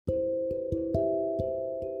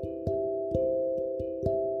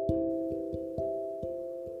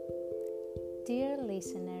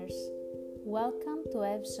to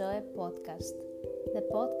FZOE Podcast, the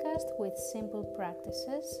podcast with simple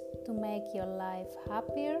practices to make your life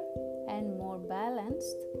happier and more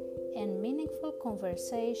balanced, and meaningful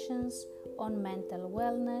conversations on mental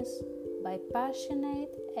wellness by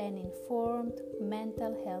passionate and informed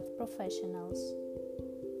mental health professionals.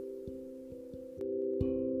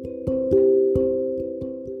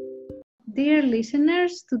 Dear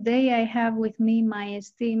listeners, today I have with me my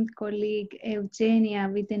esteemed colleague Eugenia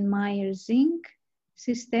Wittenmeyer-Zink,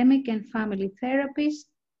 systemic and family therapist,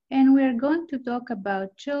 and we are going to talk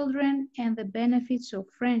about children and the benefits of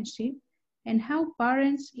friendship and how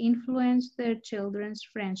parents influence their children's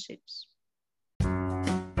friendships.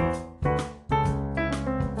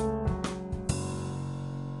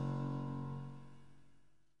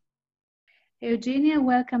 Eugenia,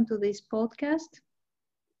 welcome to this podcast.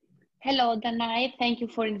 Hello, Danai. Thank you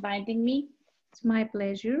for inviting me. It's my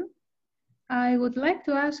pleasure. I would like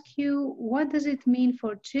to ask you, what does it mean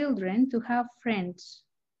for children to have friends?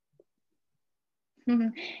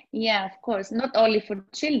 Yeah, of course. Not only for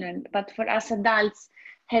children, but for us adults,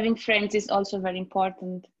 having friends is also very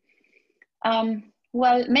important.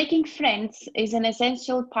 Well, making friends is an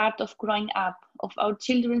essential part of growing up, of our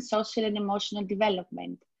children's social and emotional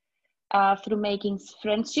development. Through making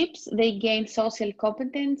friendships, they gain social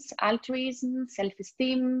competence, altruism,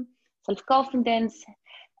 self-esteem, self-confidence,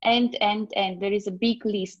 and there is a big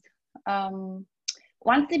list.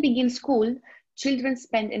 Once they begin school, children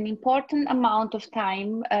spend an important amount of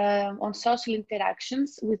time on social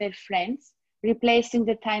interactions with their friends, replacing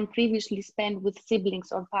the time previously spent with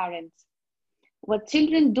siblings or parents. What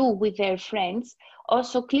children do with their friends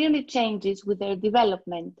also clearly changes with their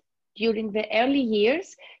development. During the early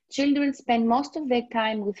years, children spend most of their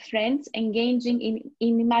time with friends engaging in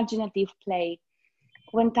imaginative play.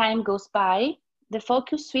 When time goes by, the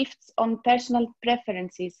focus shifts on personal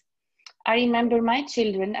preferences. I remember my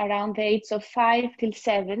children around the age of 5 till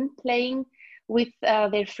 7 playing with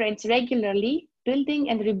their friends regularly, building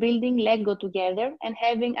and rebuilding Lego together and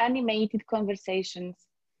having animated conversations.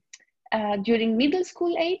 During middle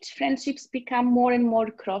school age, friendships become more and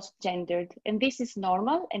more cross-gendered, and this is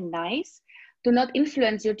normal and nice. Do not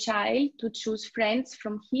influence your child to choose friends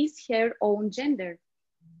from her own gender.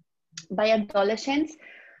 By adolescence,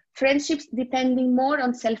 friendships depending more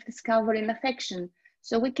on self-discovery and affection.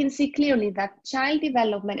 So we can see clearly that child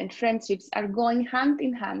development and friendships are going hand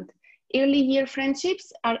in hand. Early year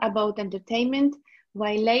friendships are about entertainment,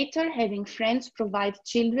 while later having friends provide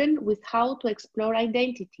children with how to explore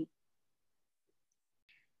identity.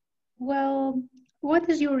 Well, what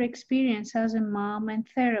is your experience as a mom and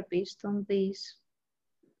therapist on this?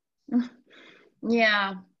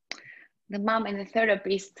 Yeah, the mom and the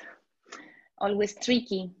therapist, always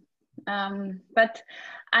tricky. But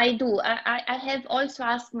I have also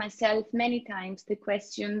asked myself many times the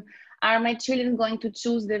question, are my children going to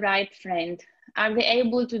choose the right friend? Are they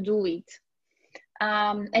able to do it?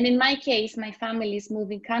 And in my case, my family is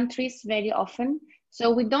moving countries very often.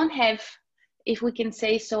 So we don't have, if we can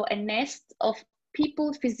say so, a nest of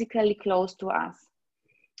people physically close to us.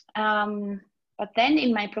 But then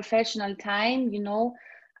in my professional time,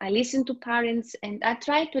 I listen to parents and I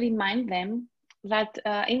try to remind them that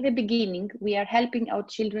in the beginning, we are helping our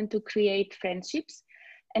children to create friendships.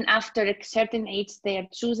 And after a certain age, they are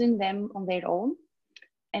choosing them on their own.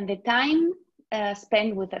 And the time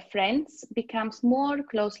spent with their friends becomes more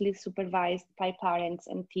closely supervised by parents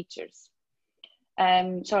and teachers.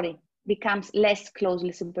 Becomes less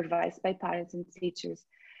closely supervised by parents and teachers.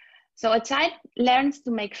 So a child learns to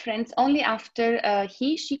make friends only after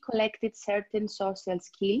she collected certain social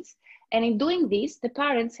skills. And in doing this, the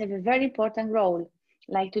parents have a very important role,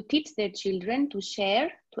 like to teach their children to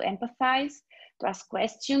share, to empathize, to ask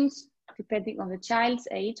questions, depending on the child's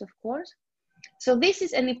age, of course. So this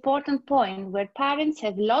is an important point where parents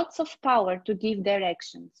have lots of power to give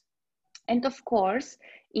directions. And of course,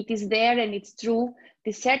 it is there and it's true,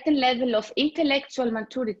 the certain level of intellectual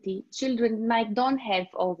maturity children might don't have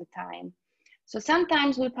all the time. So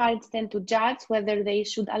sometimes we parents tend to judge whether we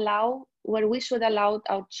should allow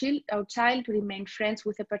our child to remain friends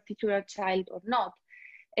with a particular child or not.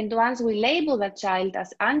 And once we label that child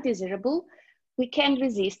as undesirable, we can't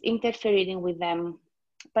resist interfering with them.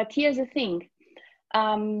 But here's the thing.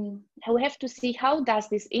 We have to see how does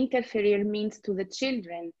this interfere means to the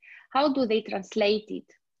children? How do they translate it?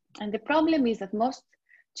 And the problem is that most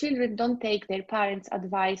children don't take their parents'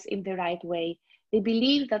 advice in the right way. They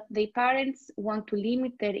believe that their parents want to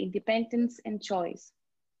limit their independence and choice.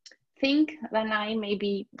 Think, Lanai,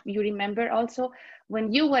 maybe you remember also,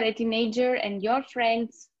 when you were a teenager and your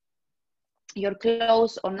friends, your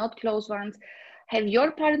close or not close ones, have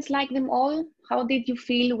your parents liked them all? How did you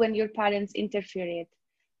feel when your parents interfered?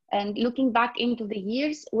 And looking back into the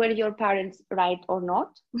years, were your parents right or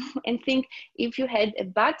not? And think if you had a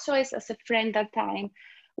bad choice as a friend that time,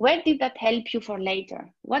 where did that help you for later?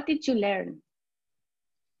 What did you learn?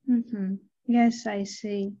 Yes, I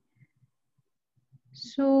see.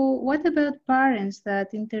 So what about parents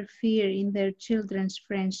that interfere in their children's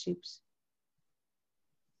friendships?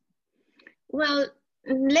 Well,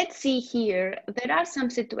 let's see here. There are some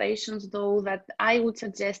situations though that I would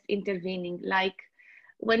suggest intervening, like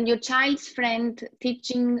when your child's friend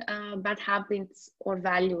teaching bad habits or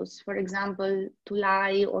values, for example, to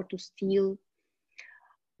lie or to steal.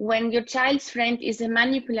 When your child's friend is a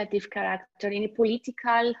manipulative character in a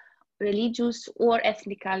political, religious, or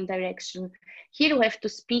ethnical direction, here we have to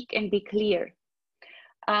speak and be clear.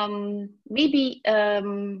 Maybe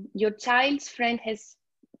your child's friend has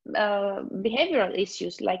behavioral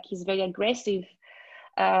issues, like he's very aggressive,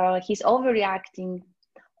 he's overreacting,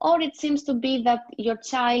 or it seems to be that your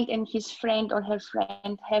child and his friend or her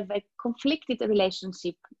friend have a conflicted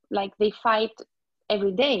relationship, like they fight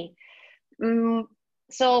every day.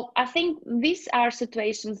 So I think these are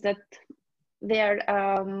situations that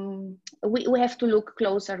we have to look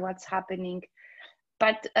closer what's happening.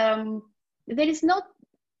 But there is not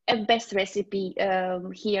a best recipe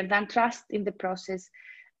here than trust in the process.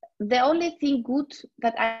 The only thing good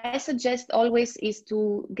that I suggest always is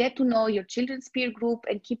to get to know your children's peer group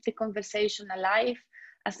and keep the conversation alive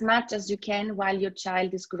as much as you can while your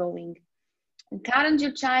child is growing. Encourage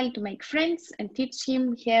your child to make friends and teach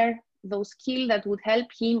him, her, those skills that would help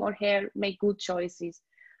him or her make good choices.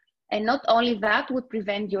 And not only that would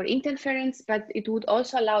prevent your interference, but it would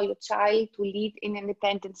also allow your child to lead an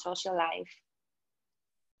independent social life.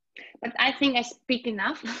 But I think I speak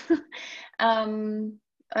enough.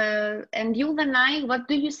 And you and I, what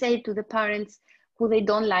do you say to the parents who they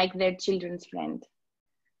don't like their children's friend?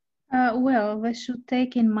 Well, they should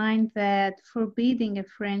take in mind that forbidding a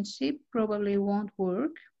friendship probably won't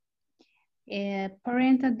work.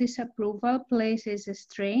 Parental disapproval places a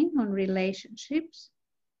strain on relationships,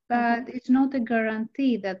 but it's not a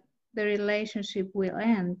guarantee that the relationship will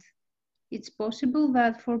end. It's possible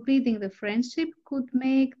that forbidding the friendship could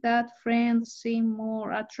make that friend seem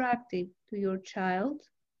more attractive to your child.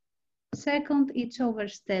 Second, it's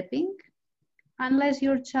overstepping. Unless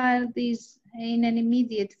your child is in an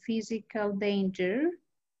immediate physical danger,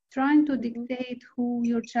 trying to dictate who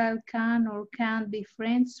your child can or can't be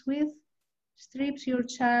friends with strips your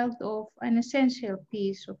child of an essential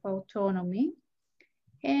piece of autonomy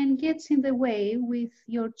and gets in the way with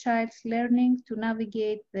your child's learning to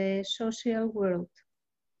navigate the social world.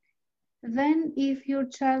 Then, if your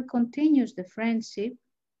child continues the friendship,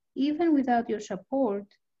 even without your support,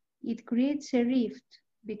 it creates a rift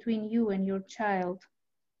between you and your child.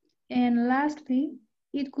 And lastly,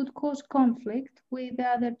 it could cause conflict with the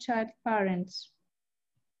other child parents.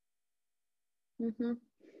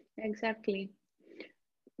 Exactly.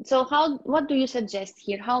 So what do you suggest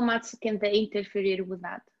here? How much can they interfere with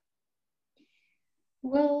that?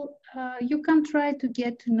 Well, you can try to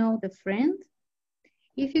get to know the friend.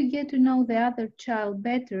 If you get to know the other child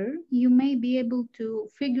better, you may be able to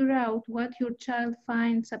figure out what your child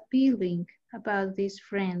finds appealing about this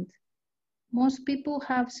friend. Most people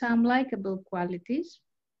have some likable qualities,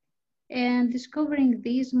 and discovering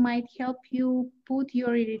these might help you put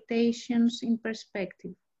your irritations in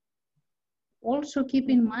perspective. Also, keep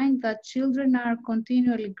in mind that children are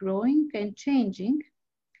continually growing and changing,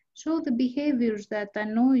 so the behaviors that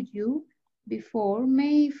annoyed you before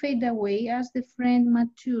may fade away as the friend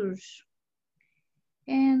matures.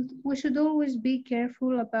 And we should always be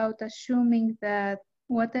careful about assuming that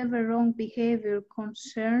whatever wrong behavior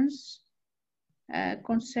concerns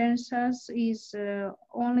us is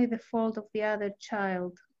only the fault of the other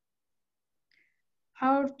child.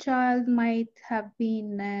 Our child might have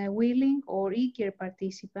been a willing or eager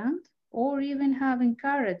participant, or even have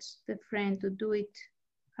encouraged the friend to do it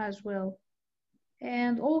as well.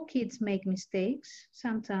 And all kids make mistakes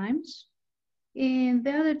sometimes. And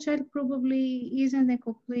the other child probably isn't a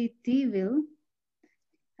complete evil.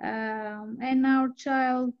 And our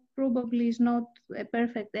child probably is not a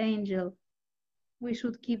perfect angel. We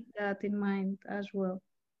should keep that in mind as well.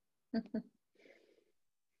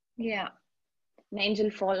 Yeah, an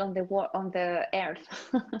angel fall on the earth.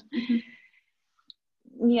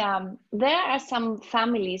 Yeah, there are some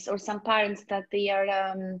families or some parents that they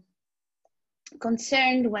are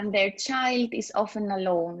concerned when their child is often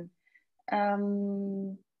alone,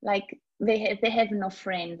 like they have no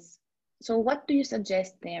friends. So what do you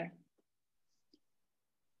suggest there?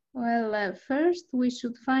 Well, first we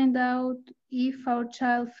should find out if our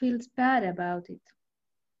child feels bad about it.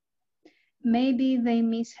 Maybe they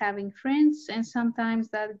miss having friends and sometimes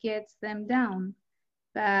that gets them down.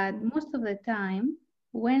 But most of the time,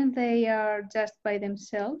 when they are just by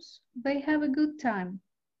themselves, they have a good time.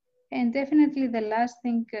 And definitely the last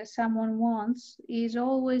thing someone wants is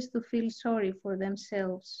always to feel sorry for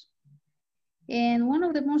themselves. And one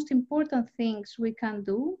of the most important things we can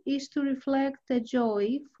do is to reflect the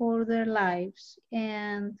joy for their lives.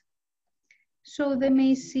 And so they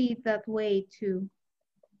may see it that way too.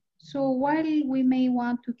 So while we may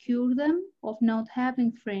want to cure them of not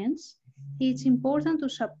having friends, it's important to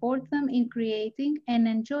support them in creating an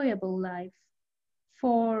enjoyable life.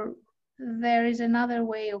 For there is another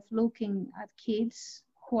way of looking at kids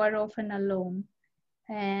who are often alone.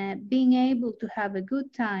 Being able to have a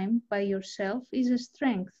good time by yourself is a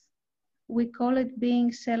strength. We call it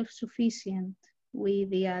being self-sufficient with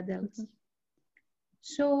the adults.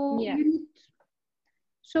 So Yeah.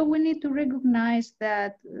 we need to recognize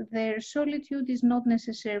that their solitude is not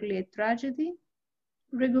necessarily a tragedy.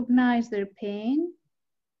 Recognize their pain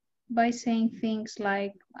by saying things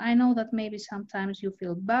like, I know that maybe sometimes you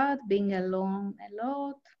feel bad being alone a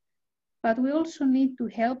lot, but we also need to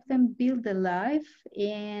help them build a life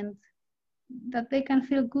and that they can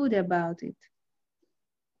feel good about it.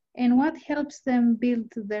 And what helps them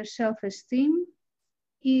build their self-esteem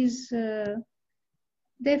is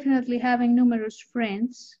definitely having numerous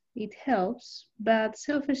friends. It helps, but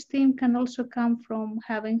self-esteem can also come from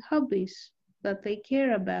having hobbies that they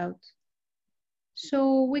care about.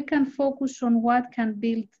 So we can focus on what can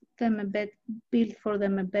build for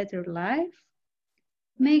them a better life.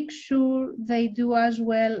 Make sure they do as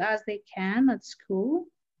well as they can at school.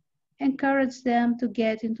 Encourage them to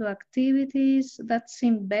get into activities that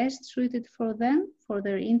seem best suited for them, for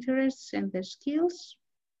their interests and their skills,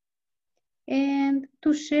 and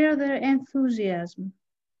to share their enthusiasm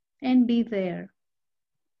and be there.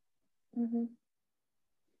 Mm-hmm.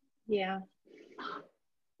 Yeah.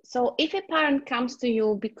 So if a parent comes to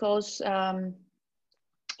you because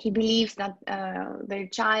he believes that their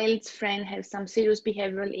child's friend has some serious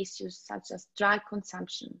behavioral issues such as drug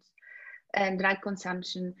consumption,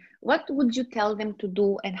 what would you tell them to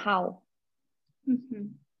do and how? Mhm.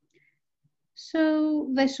 So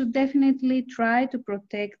they should definitely try to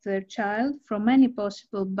protect their child from any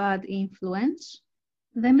possible bad influence.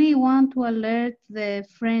 They may want to alert the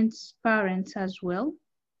friend's parents as well,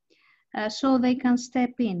 so they can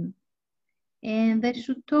step in. And they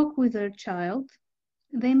should talk with their child.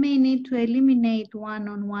 They may need to eliminate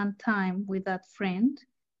one-on-one time with that friend,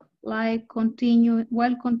 like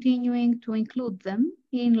while continuing to include them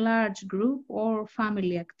in large group or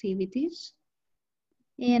family activities.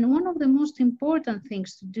 And one of the most important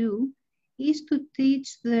things to do is to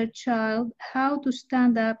teach their child how to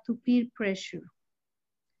stand up to peer pressure.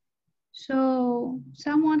 So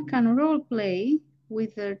someone can role play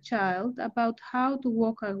with their child about how to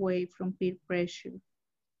walk away from peer pressure.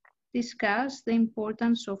 Discuss the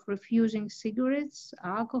importance of refusing cigarettes,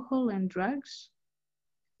 alcohol, and drugs.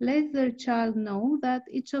 Let their child know that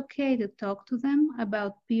it's okay to talk to them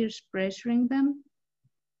about peers pressuring them.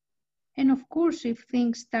 And of course, if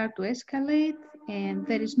things start to escalate and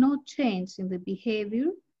there is no change in the behavior,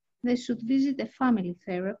 they should visit a family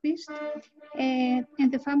therapist. And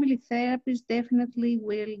the family therapist definitely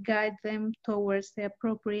will guide them towards the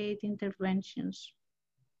appropriate interventions.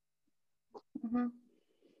 Mm-hmm.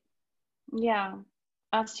 Yeah,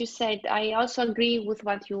 as you said, I also agree with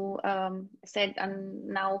what you said, and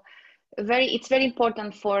now it's very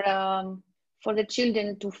important for the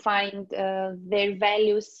children to find their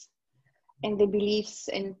values and the beliefs,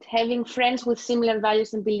 and having friends with similar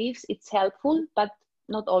values and beliefs, it's helpful, but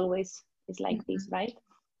not always is like this, right?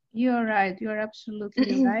 You're right, you're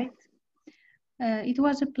absolutely right. It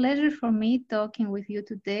was a pleasure for me talking with you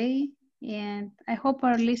today, and I hope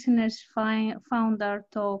our listeners found our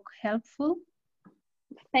talk helpful.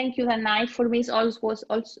 Thank you, Danai. For me, it was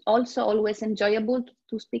also always enjoyable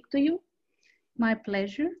to speak to you. My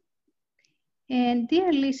pleasure. And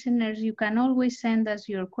dear listeners, you can always send us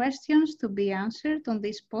your questions to be answered on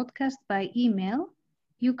this podcast by email.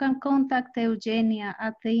 You can contact Eugenia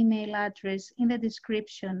at the email address in the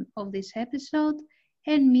description of this episode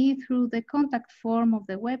and me through the contact form of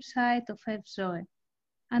the website of FZOE.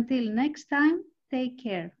 Until next time, take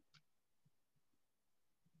care.